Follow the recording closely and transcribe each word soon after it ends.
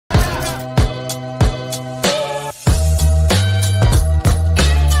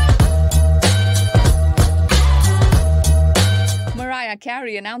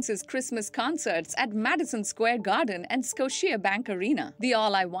Carey announces Christmas concerts at Madison Square Garden and Scotiabank Arena. The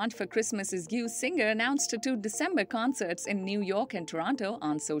All I Want for Christmas Is You singer announced 2 December concerts in New York and Toronto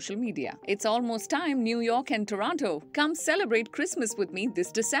on social media. "It's almost time, New York and Toronto. Come celebrate Christmas with me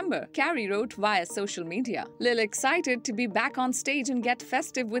this December," Carey wrote via social media. "Lil excited to be back on stage and get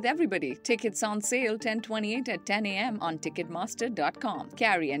festive with everybody. Tickets on sale 10/28 at 10 a.m. on Ticketmaster.com."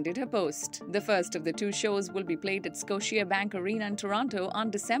 Carey ended her post. The first of the 2 shows will be played at Scotiabank Arena in Toronto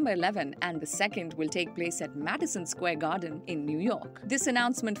on December 11, and the second will take place at Madison Square Garden in New York. This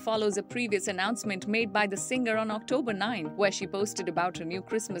announcement follows a previous announcement made by the singer on October 9, where she posted about her new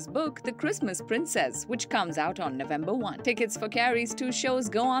Christmas book, The Christmas Princess, which comes out on November 1. Tickets for Carey's 2 shows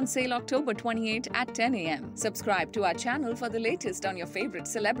go on sale October 28 at 10 a.m. Subscribe to our channel for the latest on your favorite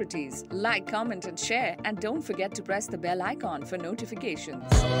celebrities. Like, comment, and share, and don't forget to press the bell icon for notifications.